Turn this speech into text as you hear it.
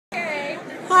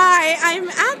Hi, I'm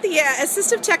at the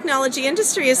Assistive Technology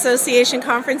Industry Association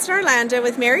Conference in Orlando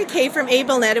with Mary Kay from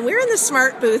Ablenet, and we're in the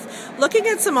Smart booth looking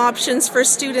at some options for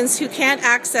students who can't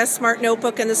access Smart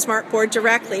Notebook and the Smart Board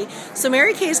directly. So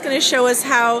Mary Kay is going to show us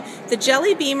how the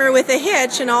Jelly Beamer with a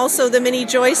hitch and also the mini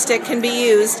joystick can be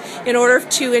used in order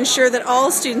to ensure that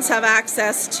all students have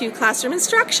access to classroom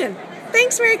instruction.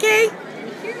 Thanks, Mary Kay.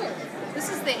 Thank you. This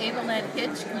is the Ablenet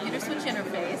Hitch computer switch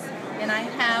interface, and I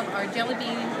have our Jelly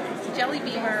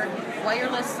Beamer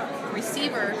wireless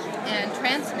receiver and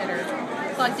transmitter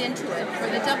plugged into it for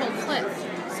the double click.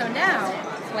 So now,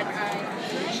 when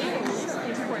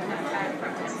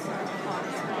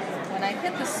I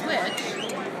hit the switch,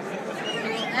 it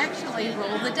will actually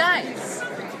roll the dice.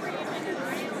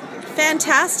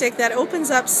 Fantastic. That opens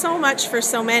up so much for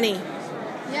so many.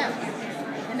 Yeah.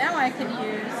 And now I can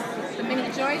use the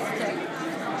mini joystick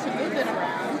to move it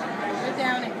around, go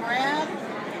down and grab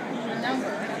the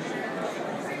number,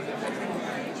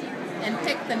 and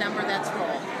pick the number that's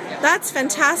rolled. That's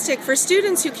fantastic. For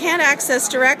students who can't access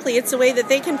directly, it's a way that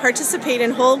they can participate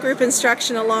in whole group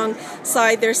instruction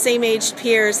alongside their same-aged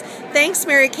peers. Thanks,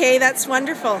 Mary Kay. That's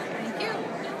wonderful.